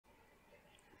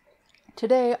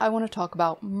Today I want to talk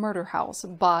about Murder House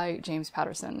by James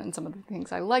Patterson and some of the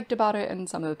things I liked about it and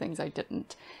some of the things I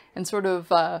didn't, and sort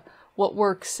of what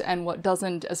works and what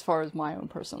doesn't as far as my own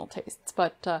personal tastes.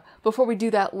 But before we do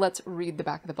that, let's read the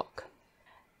back of the book.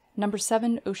 Number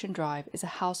 7 Ocean Drive is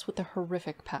a house with a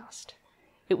horrific past.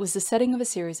 It was the setting of a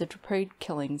series of depraved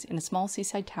killings in a small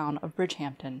seaside town of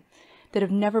Bridgehampton that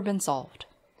have never been solved.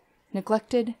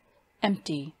 Neglected,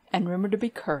 empty, and rumored to be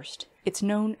cursed, it's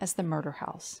known as the Murder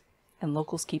House, and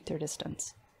locals keep their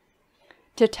distance.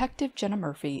 Detective Jenna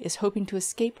Murphy is hoping to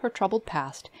escape her troubled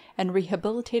past and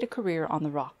rehabilitate a career on the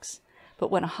rocks.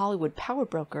 But when a Hollywood power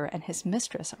broker and his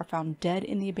mistress are found dead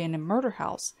in the abandoned murder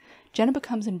house, Jenna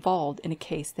becomes involved in a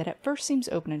case that at first seems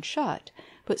open and shut,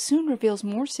 but soon reveals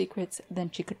more secrets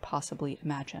than she could possibly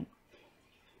imagine.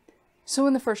 So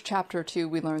in the first chapter or two,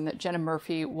 we learn that Jenna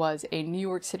Murphy was a New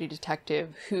York City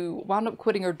detective who wound up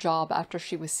quitting her job after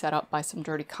she was set up by some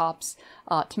dirty cops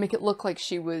to make it look like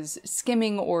she was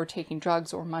skimming or taking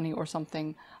drugs or money or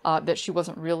something that she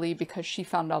wasn't really, because she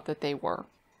found out that they were.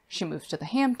 She moves to the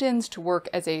Hamptons to work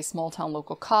as a small-town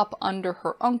local cop under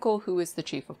her uncle, who is the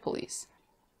chief of police.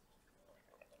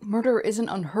 Murder isn't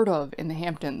unheard of in the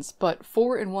Hamptons, but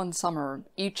 4 in one summer,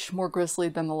 each more grisly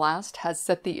than the last, has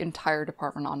set the entire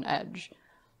department on edge.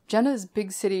 Jenna's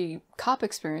big city cop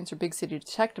experience, or big city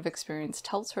detective experience,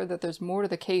 tells her that there's more to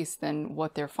the case than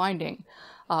what they're finding,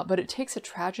 but it takes a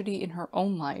tragedy in her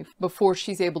own life before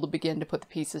she's able to begin to put the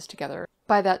pieces together.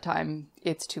 By that time,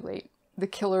 it's too late. The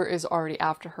killer is already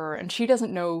after her, and she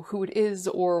doesn't know who it is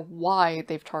or why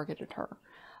they've targeted her.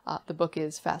 The book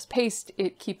is fast-paced,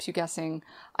 it keeps you guessing.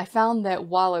 I found that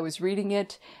while I was reading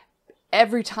it,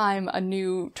 every time a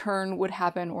new turn would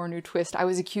happen or a new twist, I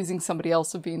was accusing somebody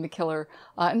else of being the killer.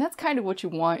 And that's kind of what you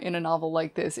want in a novel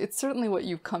like this. It's certainly what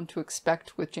you've come to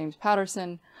expect with James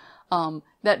Patterson.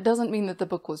 That doesn't mean that the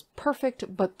book was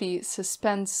perfect, but the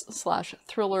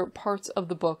suspense/thriller parts of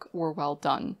the book were well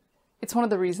done. It's one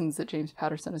of the reasons that James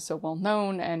Patterson is so well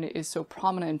known and is so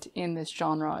prominent in this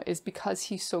genre, is because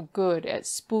he's so good at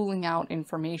spooling out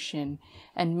information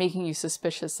and making you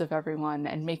suspicious of everyone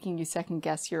and making you second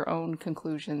guess your own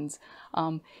conclusions.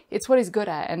 It's what he's good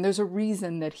at, and there's a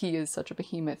reason that he is such a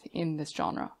behemoth in this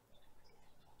genre.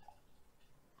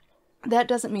 That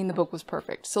doesn't mean the book was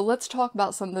perfect, so let's talk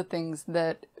about some of the things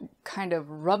that kind of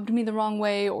rubbed me the wrong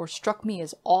way or struck me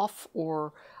as off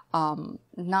or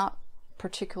not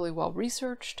particularly well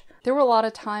researched. There were a lot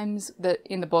of times that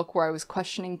in the book where I was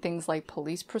questioning things like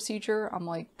police procedure. I'm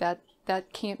like, that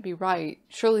can't be right.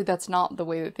 Surely that's not the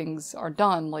way that things are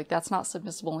done. Like, that's not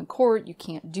submissible in court. You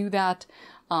can't do that.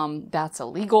 That's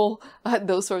illegal.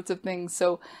 Those sorts of things.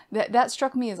 So that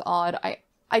struck me as odd.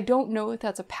 I don't know if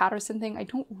that's a Patterson thing. I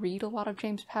don't read a lot of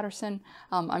James Patterson.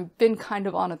 I've been kind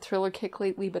of on a thriller kick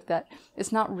lately, but that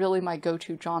is not really my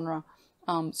go-to genre.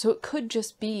 So it could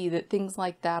just be that things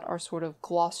like that are sort of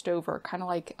glossed over, kind of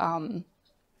like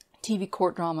TV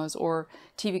court dramas or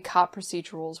TV cop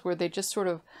procedurals, where they just sort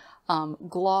of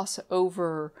gloss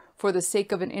over, for the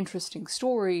sake of an interesting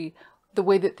story, the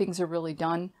way that things are really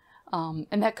done.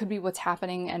 And that could be what's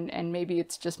happening, and maybe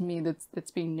it's just me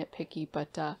that's being nitpicky,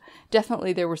 but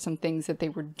definitely there were some things that they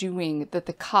were doing, that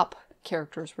the cop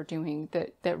characters were doing,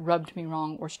 that rubbed me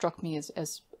wrong or struck me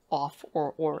as off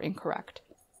or incorrect.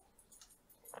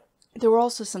 There were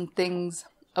also some things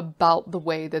about the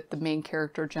way that the main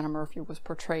character, Jenna Murphy, was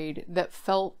portrayed that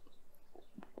felt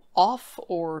off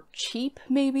or cheap,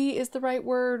 maybe is the right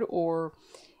word, or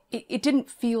it didn't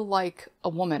feel like a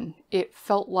woman. It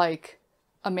felt like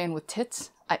a man with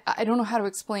tits. I don't know how to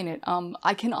explain it.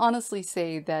 I can honestly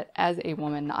say that as a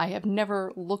woman, I have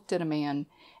never looked at a man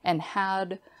and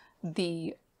had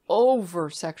the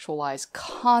over-sexualized,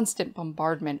 constant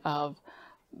bombardment of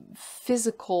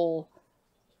physical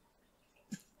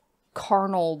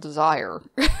carnal desire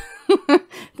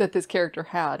that this character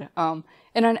had. And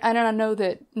I know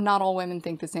that not all women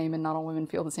think the same and not all women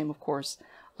feel the same, of course.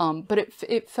 But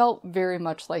it felt very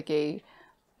much like a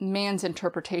man's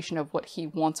interpretation of what he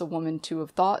wants a woman to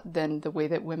have thought than the way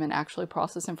that women actually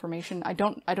process information. I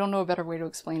don't know a better way to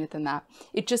explain it than that.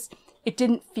 It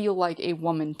didn't feel like a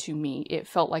woman to me. It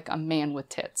felt like a man with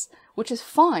tits, which is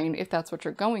fine if that's what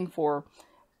you're going for,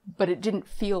 but it didn't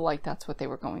feel like that's what they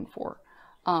were going for.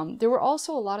 There were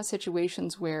also a lot of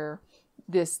situations where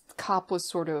this cop was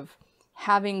sort of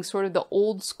having sort of the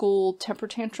old school temper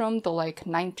tantrum, the like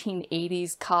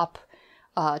 1980s cop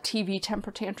TV temper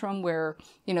tantrum, where,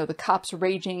 you know, the cop's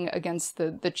raging against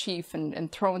the chief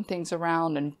and throwing things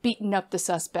around and beating up the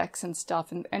suspects and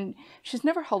stuff. And she's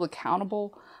never held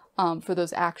accountable for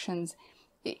those actions.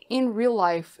 In real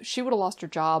life, she would have lost her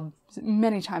job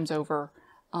many times over.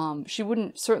 She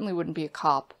certainly wouldn't be a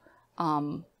cop.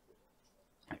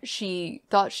 She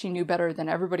thought she knew better than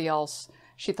everybody else.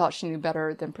 She thought she knew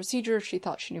better than procedure. She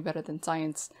thought she knew better than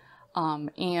science.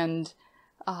 You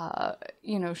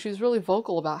know, she was really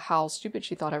vocal about how stupid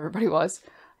she thought everybody was.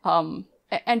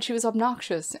 And she was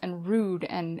obnoxious and rude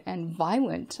and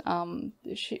violent.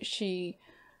 She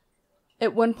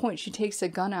at one point, she takes a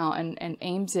gun out and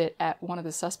aims it at one of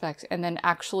the suspects and then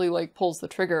actually, like, pulls the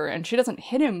trigger. And she doesn't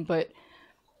hit him, but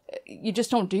you just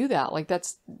don't do that. Like,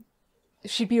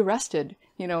 she'd be arrested,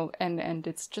 you know, and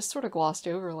it's just sort of glossed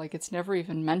over. Like, it's never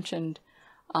even mentioned.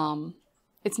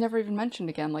 It's never even mentioned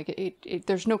again. Like,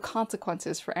 there's no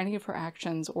consequences for any of her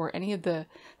actions or any of the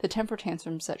temper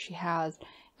tantrums that she has.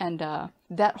 And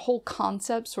that whole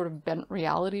concept sort of bent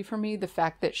reality for me. The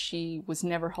fact that she was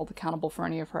never held accountable for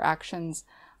any of her actions.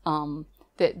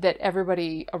 That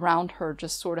everybody around her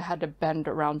just sort of had to bend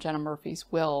around Jenna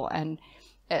Murphy's will. And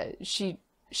she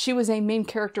was a main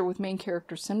character with main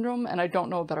character syndrome, and I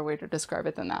don't know a better way to describe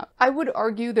it than that. I would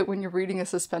argue that when you're reading a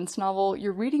suspense novel,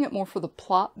 you're reading it more for the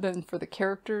plot than for the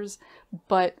characters,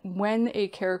 but when a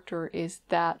character is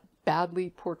that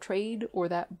badly portrayed or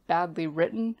that badly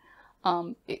written,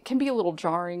 it can be a little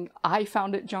jarring. I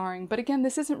found it jarring, but again,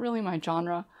 this isn't really my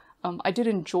genre. I did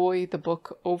enjoy the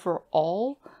book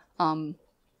overall. I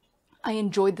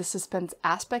enjoyed the suspense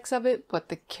aspects of it, but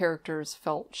the characters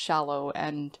felt shallow,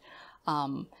 and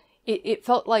it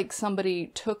felt like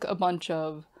somebody took a bunch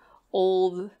of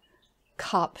old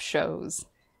cop shows,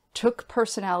 took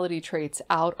personality traits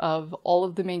out of all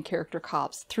of the main character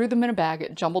cops, threw them in a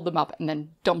bag, jumbled them up, and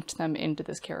then dumped them into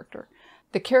this character.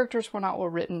 The characters were not well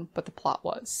written, but the plot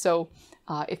was. So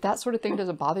if that sort of thing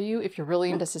doesn't bother you, if you're really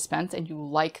into suspense and you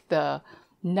like the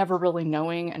never really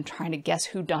knowing and trying to guess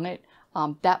who done it,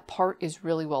 that part is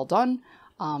really well done.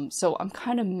 So I'm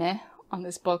kind of meh on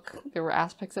this book. There were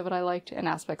aspects of it I liked and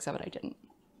aspects of it I didn't.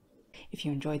 If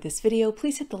you enjoyed this video,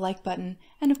 please hit the like button.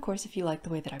 And of course, if you like the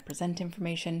way that I present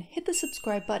information, hit the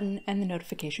subscribe button and the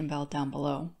notification bell down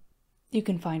below. You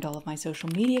can find all of my social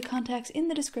media contacts in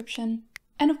the description.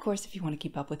 And of course, if you want to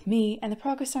keep up with me and the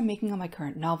progress I'm making on my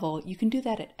current novel, you can do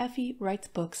that at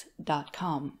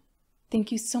effywritesbooks.com.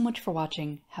 Thank you so much for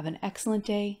watching. Have an excellent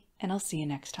day, and I'll see you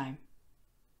next time.